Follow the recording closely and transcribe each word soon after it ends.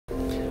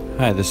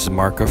Hi, this is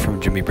Marco from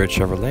Jimmy Britt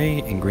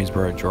Chevrolet in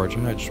Greensboro, Georgia.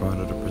 I just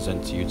wanted to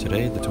present to you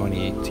today the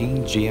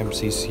 2018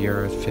 GMC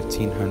Sierra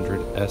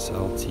 1500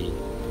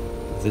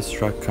 SLT. This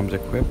truck comes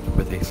equipped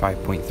with a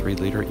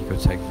 5.3-liter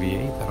Ecotec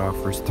V8 that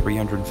offers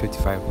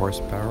 355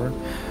 horsepower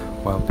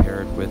while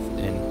paired with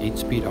an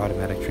 8-speed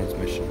automatic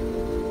transmission.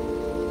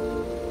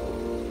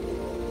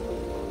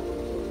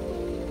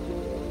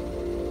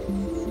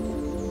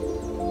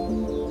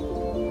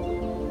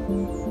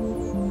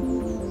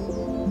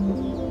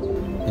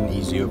 An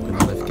easy open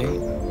liftgate,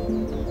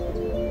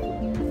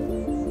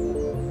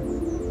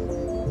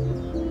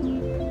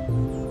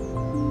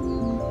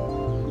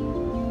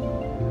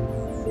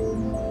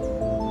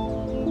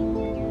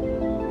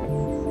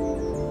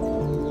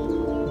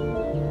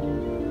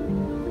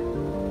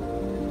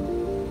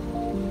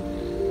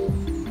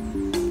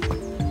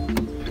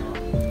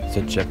 it's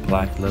a jet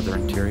black leather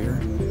interior.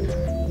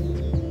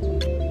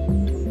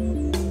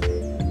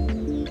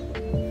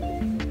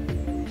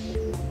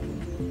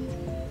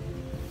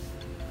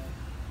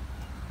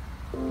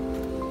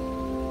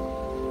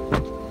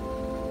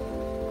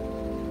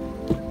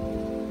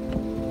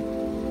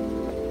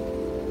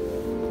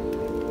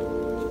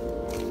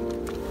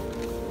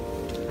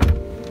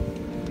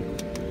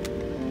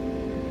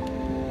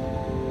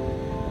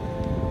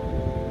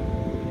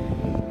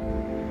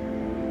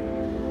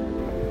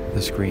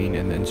 The screen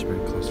and the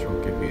instrument cluster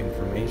will give you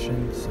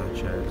information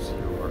such as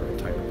your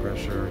tire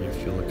pressure, your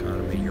fuel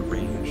economy, your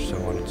range, so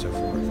on and so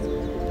forth.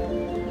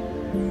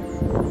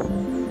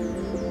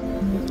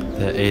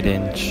 The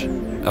 8-inch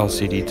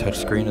LCD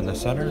touchscreen in the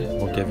center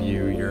will give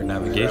you your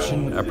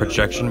navigation, a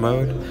projection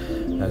mode,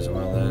 as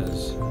well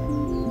as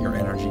your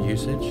energy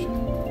usage.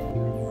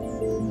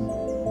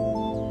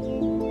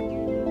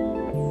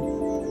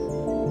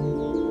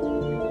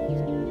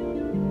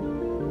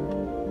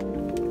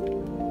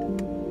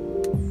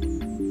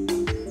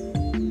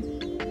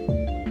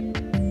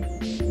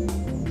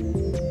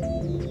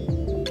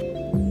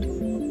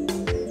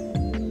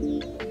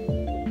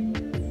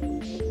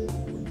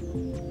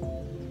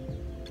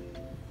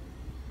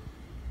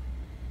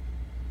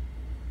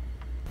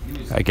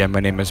 Again, my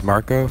name is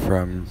Marco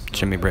from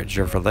Jimmy Britt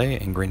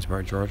Chevrolet in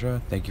Greensboro,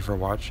 Georgia. Thank you for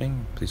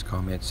watching. Please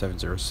call me at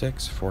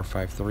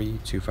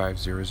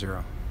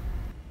 706-453-2500.